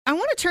I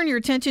want to turn your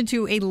attention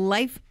to a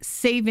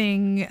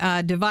life-saving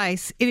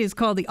device. It is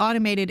called the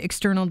Automated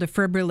External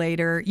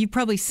Defibrillator. You've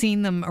probably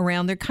seen them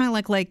around. They're kind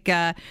of like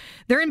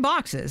they're in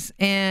boxes.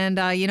 And,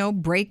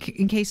 break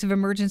in case of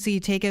emergency, you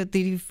take out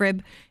the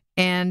defib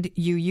and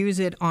you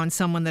use it on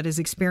someone that is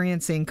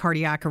experiencing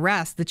cardiac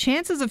arrest. The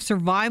chances of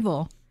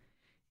survival,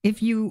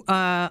 if you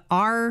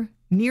are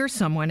near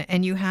someone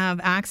and you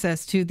have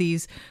access to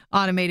these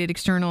automated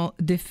external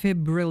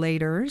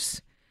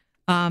defibrillators,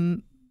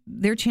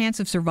 their chance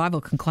of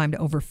survival can climb to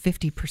over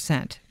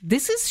 50%.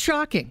 This is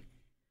shocking.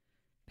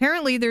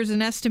 Apparently, there's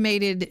an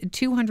estimated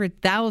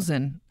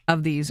 200,000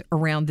 of these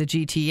around the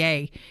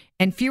GTA,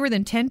 and fewer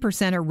than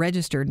 10% are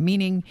registered,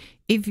 meaning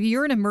if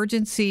you're an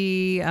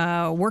emergency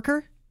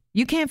worker,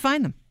 you can't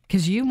find them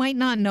because you might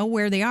not know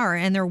where they are,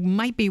 and there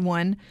might be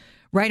one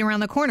right around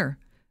the corner.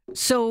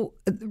 So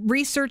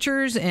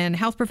researchers and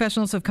health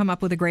professionals have come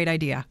up with a great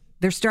idea.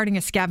 They're starting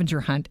a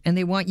scavenger hunt, and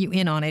they want you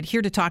in on it.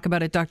 Here to talk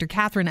about it, Dr.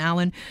 Catherine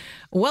Allen.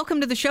 Welcome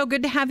to the show.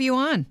 Good to have you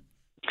on.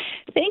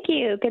 Thank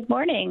you. Good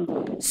morning.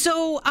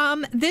 So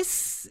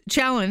this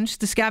challenge,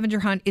 the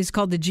scavenger hunt, is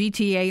called the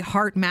GTA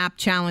Heart Map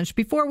Challenge.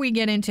 Before we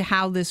get into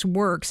how this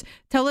works,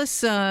 tell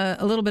us a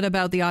little bit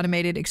about the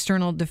automated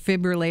external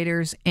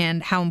defibrillators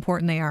and how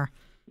important they are.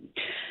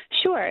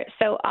 Sure.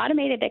 So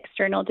automated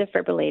external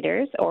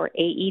defibrillators, or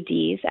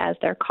AEDs as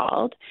they're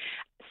called,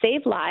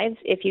 save lives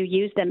if you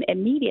use them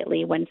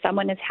immediately when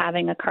someone is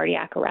having a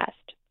cardiac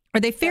arrest.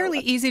 Are they fairly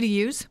easy to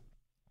use?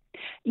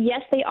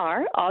 Yes, they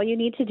are. All you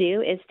need to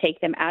do is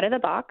take them out of the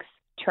box,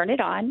 turn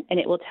it on, and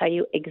it will tell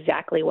you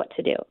exactly what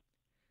to do.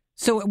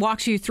 So it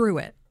walks you through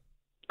it?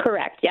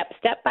 Correct. Yep.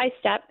 Step by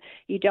step.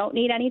 You don't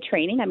need any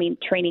training. I mean,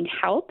 training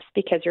helps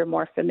because you're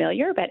more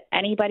familiar, but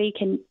anybody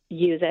can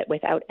use it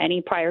without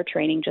any prior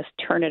training. Just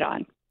turn it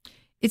on.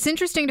 It's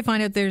interesting to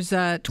find out there's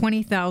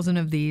 20,000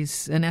 of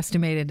these, an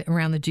estimated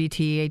around the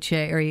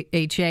GTHA or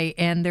HA,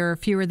 and there are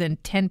fewer than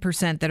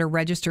 10% that are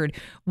registered.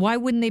 Why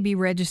wouldn't they be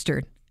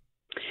registered?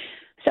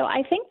 So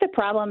I think the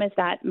problem is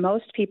that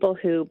most people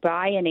who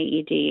buy an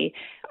AED,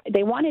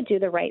 they want to do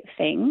the right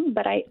thing,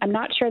 but I'm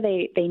not sure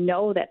they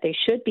know that they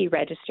should be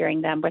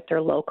registering them with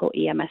their local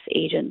EMS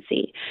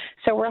agency.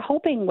 So we're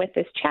hoping with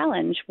this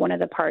challenge, one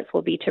of the parts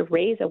will be to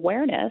raise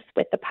awareness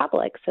with the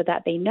public so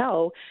that they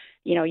know,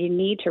 you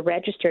need to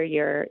register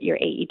your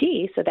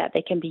AED so that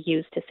they can be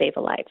used to save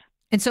a life.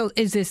 And so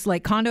is this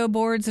like condo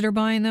boards that are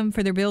buying them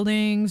for their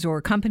buildings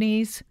or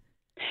companies?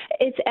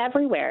 It's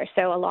everywhere.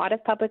 So a lot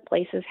of public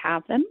places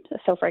have them.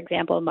 So, for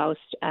example,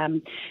 most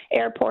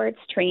airports,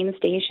 train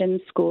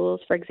stations, schools,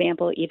 for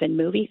example, even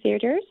movie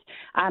theaters,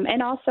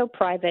 and also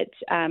private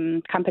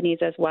companies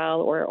as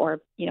well, or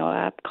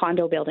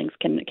condo buildings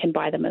can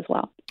buy them as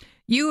well.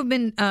 You have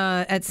been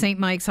at St.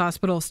 Mike's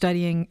Hospital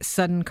studying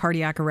sudden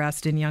cardiac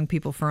arrest in young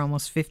people for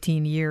almost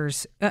 15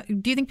 years.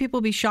 Do you think people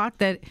will be shocked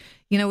that,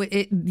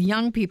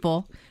 young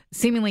people,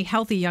 seemingly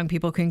healthy young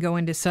people, can go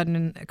into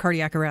sudden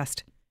cardiac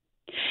arrest?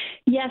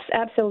 Yes,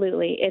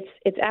 absolutely.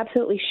 It's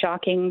absolutely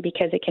shocking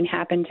because it can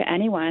happen to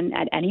anyone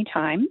at any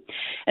time.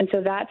 And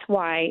so that's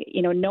why,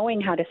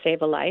 knowing how to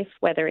save a life,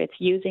 whether it's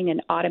using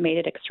an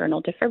automated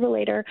external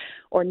defibrillator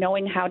or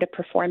knowing how to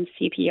perform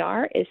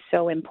CPR, is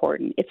so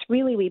important. It's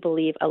really, we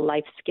believe, a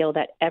life skill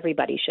that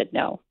everybody should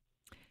know.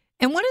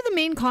 And what are the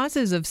main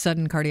causes of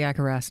sudden cardiac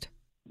arrest?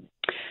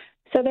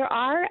 So there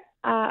are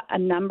a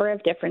number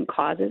of different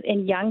causes.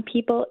 In young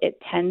people, it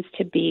tends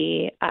to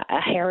be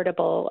a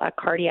heritable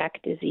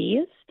cardiac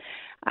disease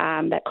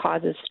that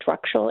causes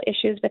structural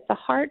issues with the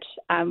heart.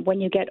 When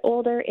you get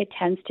older, it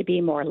tends to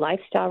be more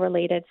lifestyle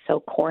related,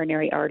 so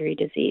coronary artery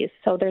disease.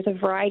 So there's a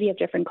variety of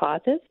different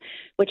causes,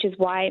 which is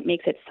why it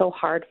makes it so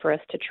hard for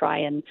us to try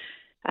and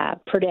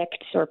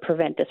predict or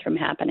prevent this from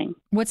happening.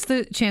 What's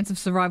the chance of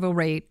survival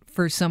rate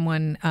for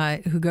someone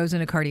who goes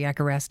into cardiac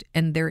arrest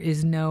and there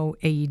is no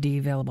AED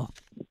available?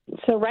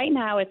 So right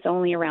now it's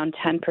only around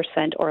 10%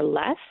 or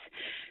less.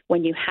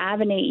 When you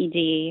have an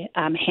AED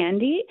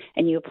handy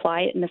and you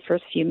apply it in the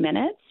first few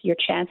minutes, your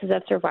chances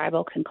of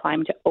survival can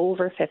climb to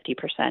over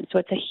 50%. So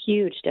it's a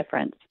huge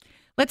difference.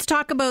 Let's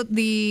talk about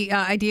the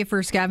idea for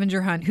a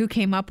scavenger hunt. Who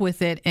came up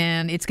with it?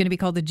 And it's going to be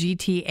called the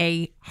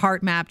GTA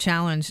Heart Map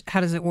Challenge.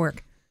 How does it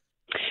work?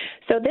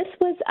 So this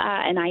was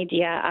an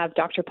idea of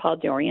Dr. Paul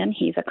Dorian.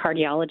 He's a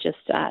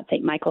cardiologist at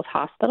St. Michael's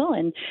Hospital,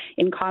 and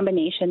in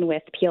combination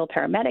with Peel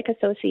Paramedic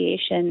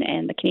Association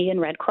and the Canadian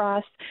Red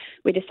Cross,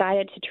 we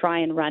decided to try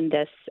and run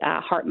this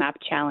Heart Map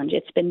Challenge.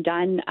 It's been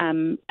done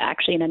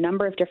actually in a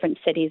number of different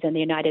cities in the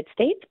United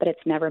States, but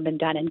it's never been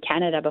done in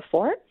Canada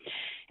before.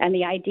 And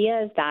the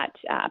idea is that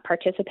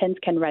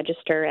participants can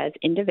register as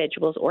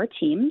individuals or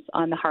teams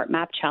on the Heart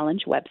Map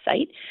Challenge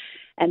website.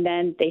 And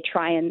then they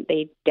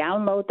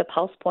download the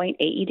PulsePoint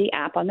AED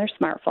app on their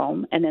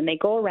smartphone, and then they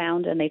go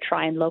around and they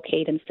try and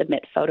locate and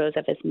submit photos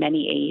of as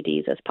many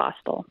AEDs as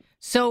possible.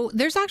 So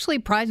there's actually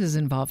prizes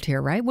involved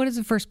here, right? What does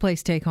the first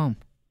place take home?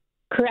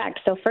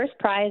 Correct. So first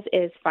prize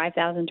is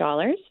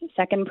 $5,000,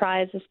 second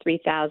prize is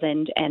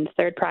 $3,000, and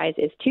third prize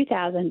is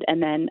 $2,000.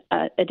 And then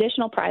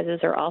additional prizes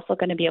are also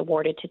going to be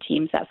awarded to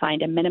teams that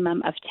find a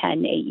minimum of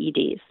 10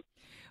 AEDs.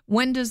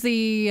 When does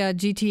the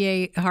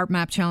GTA Heart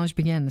Map Challenge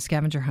begin, the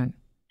scavenger hunt?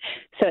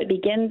 So it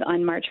begins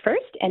on March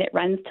 1st and it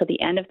runs till the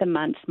end of the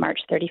month, March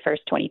 31st,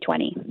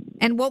 2020.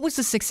 And what was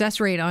the success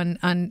rate on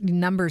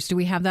numbers? Do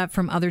we have that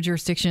from other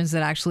jurisdictions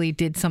that actually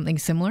did something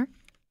similar?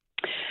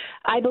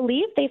 I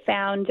believe they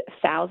found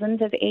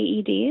thousands of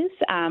AEDs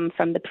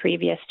from the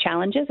previous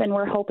challenges, and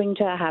we're hoping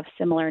to have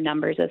similar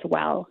numbers as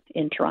well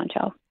in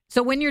Toronto.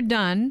 So when you're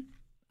done,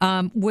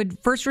 would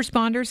first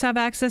responders have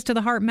access to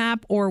the heart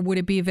map, or would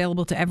it be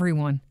available to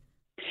everyone?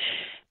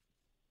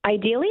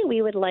 Ideally,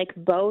 we would like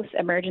both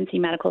emergency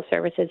medical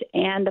services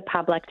and the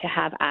public to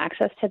have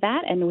access to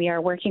that, and we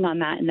are working on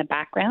that in the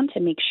background to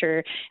make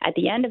sure at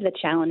the end of the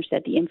challenge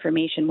that the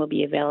information will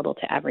be available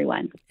to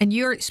everyone. And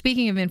you're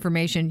speaking of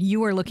information,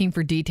 you are looking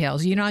for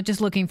details. You're not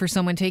just looking for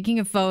someone taking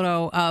a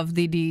photo of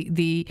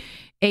the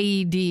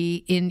AED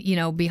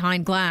in,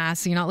 behind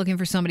glass. You're not looking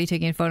for somebody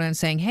taking a photo and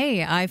saying,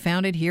 "Hey, I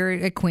found it here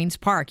at Queen's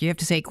Park." You have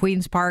to say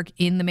Queen's Park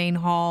in the main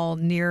hall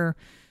near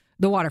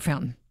the water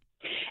fountain.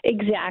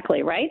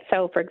 Exactly, right?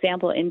 So, for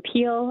example, in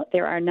Peel,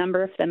 there are a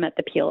number of them at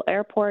the Peel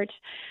Airport.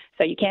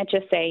 So you can't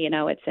just say,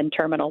 it's in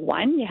Terminal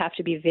 1. You have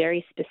to be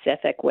very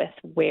specific with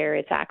where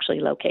it's actually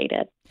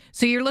located.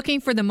 So you're looking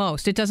for the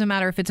most. It doesn't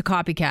matter if it's a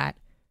copycat.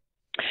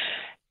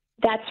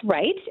 That's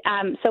right.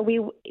 So we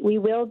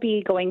will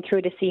be going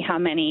through to see how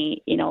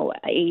many,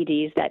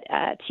 AEDs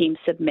that teams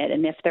submit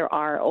and if there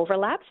are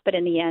overlaps. But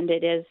in the end,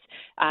 it is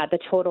the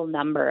total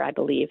number, I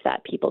believe,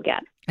 that people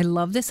get. I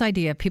love this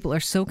idea. People are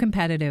so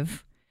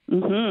competitive.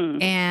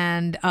 Mm-hmm.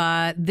 And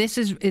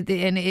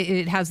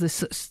it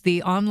has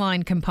the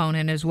online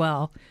component as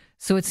well.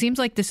 So it seems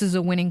like this is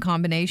a winning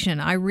combination.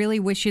 I really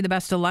wish you the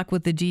best of luck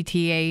with the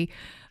GTA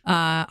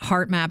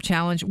Heart Map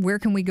Challenge. Where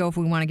can we go if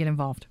we want to get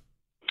involved?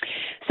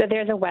 So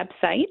there's a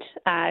website.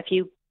 If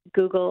you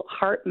Google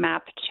Heart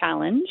Map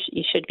Challenge,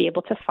 you should be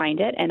able to find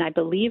it. And I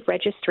believe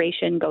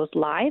registration goes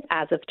live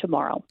as of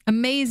tomorrow.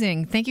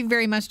 Amazing. Thank you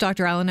very much,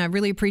 Dr. Allen. I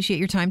really appreciate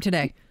your time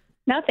today.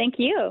 No, thank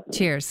you.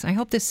 Cheers. I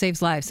hope this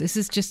saves lives.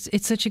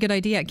 It's such a good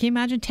idea. Can you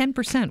imagine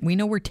 10%? We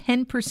know where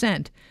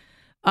 10%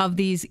 of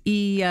these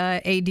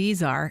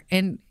EADs are.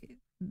 And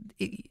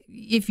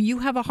if you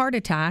have a heart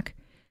attack,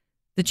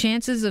 the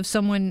chances of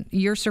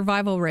your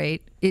survival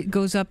rate, it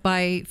goes up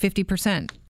by 50%.